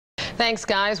Thanks,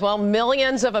 guys. Well,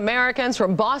 millions of Americans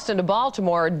from Boston to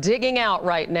Baltimore are digging out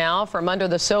right now from under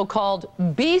the so-called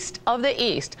Beast of the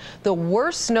East, the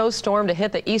worst snowstorm to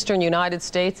hit the eastern United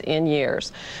States in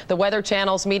years. The Weather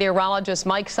Channel's meteorologist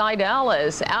Mike Seidel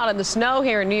is out in the snow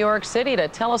here in New York City to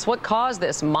tell us what caused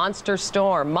this monster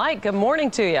storm. Mike, good morning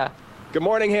to you. Good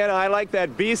morning, Hannah. I like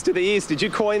that Beast of the East. Did you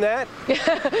coin that?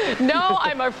 No,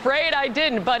 I'm afraid I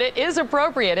didn't, but it is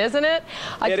appropriate, isn't it?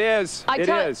 It is.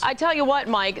 I tell you what,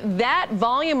 Mike, that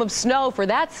volume of snow for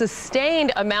that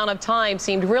sustained amount of time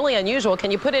seemed really unusual.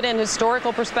 Can you put it in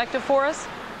historical perspective for us?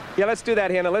 Yeah, let's do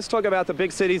that, Hannah. Let's talk about the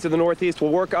big cities in the Northeast.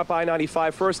 We'll work up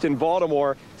I-95 first in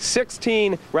Baltimore. in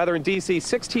D.C.,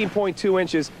 16.2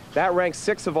 inches. That ranks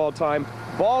 6th of all time.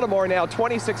 Baltimore now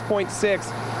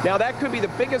 26.6. Now, that could be the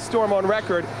biggest storm on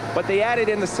record, but they added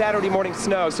in the Saturday morning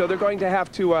snow, so they're going to have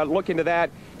to look into that.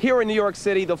 Here in New York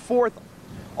City, the 4th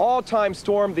all-time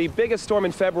storm, the biggest storm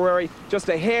in February, just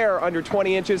a hair under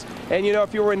 20 inches. And you know,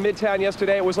 if you were in Midtown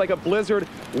yesterday, it was like a blizzard,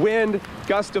 wind,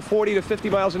 gust of 40 to 50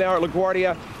 miles an hour at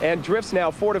LaGuardia, and drifts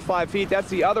now 4 to 5 feet. That's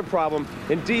the other problem.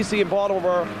 In D.C. and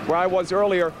Baltimore, where I was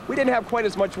earlier, we didn't have quite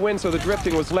as much wind, so the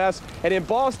drifting was less. And in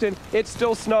Boston, it's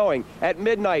still snowing. At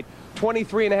midnight,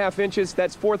 23.5 inches.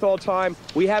 That's 4th all time.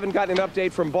 We haven't gotten an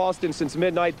update from Boston since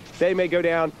midnight. They may go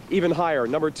down even higher,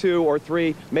 number 2 or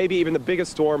 3, maybe even the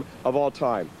biggest storm of all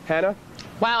time. Hannah?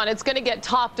 Wow, and it's going to get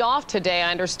topped off today,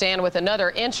 I understand, with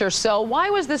another inch or so. Why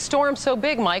was this storm so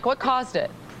big, Mike? What caused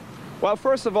it? Well,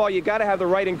 first of all, you got to have the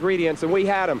right ingredients, and we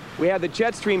had them. We had the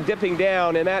jet stream dipping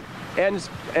down, and that ends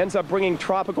up bringing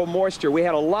tropical moisture. We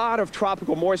had a lot of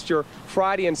tropical moisture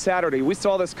Friday and Saturday. We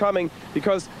saw this coming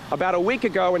because about a week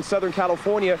ago in Southern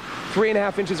California,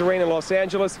 3.5 inches of rain in Los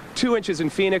Angeles, 2 inches in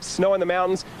Phoenix, snow in the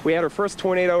mountains. We had our first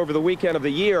tornado over the weekend of the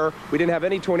year. We didn't have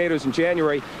any tornadoes in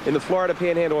January in the Florida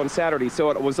Panhandle on Saturday. So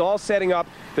it was all setting up.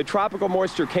 The tropical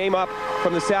moisture came up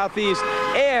from the southeast,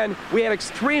 and we had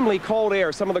extremely cold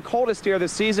air, some of the coldest air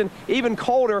this season, even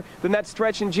colder than that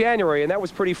stretch in January, and that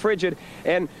was pretty frigid.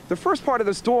 And the first part of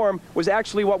the storm was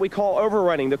actually what we call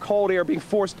overrunning, the cold air being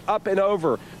forced up and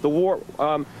over, the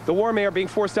warm air being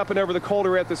forced up and over the cold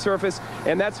air at the surface,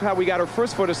 and that's how we got our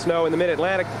first foot of snow in the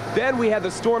mid-Atlantic. Then we had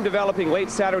the storm developing late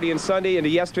Saturday and Sunday into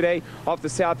yesterday off the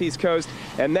southeast coast,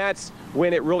 and that's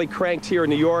when it really cranked here in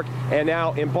New York and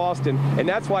now in Boston. And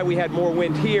that's why we had more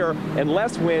wind here and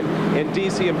less wind in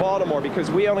D.C. and Baltimore,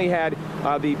 because we only had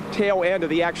the tail end of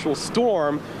the actual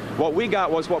storm. What we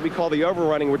got was what we call the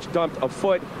overrunning, which dumped a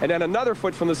foot and then another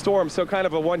foot from the storm, so kind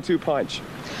of a 1-2 punch.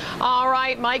 All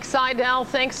right, Mike Seidel,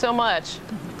 thanks so much.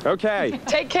 Okay.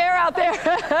 Take care out there.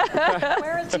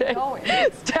 Where is he going?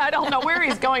 I don't know where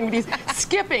he's going, but he's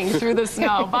skipping through the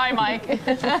snow. Bye,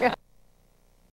 Mike.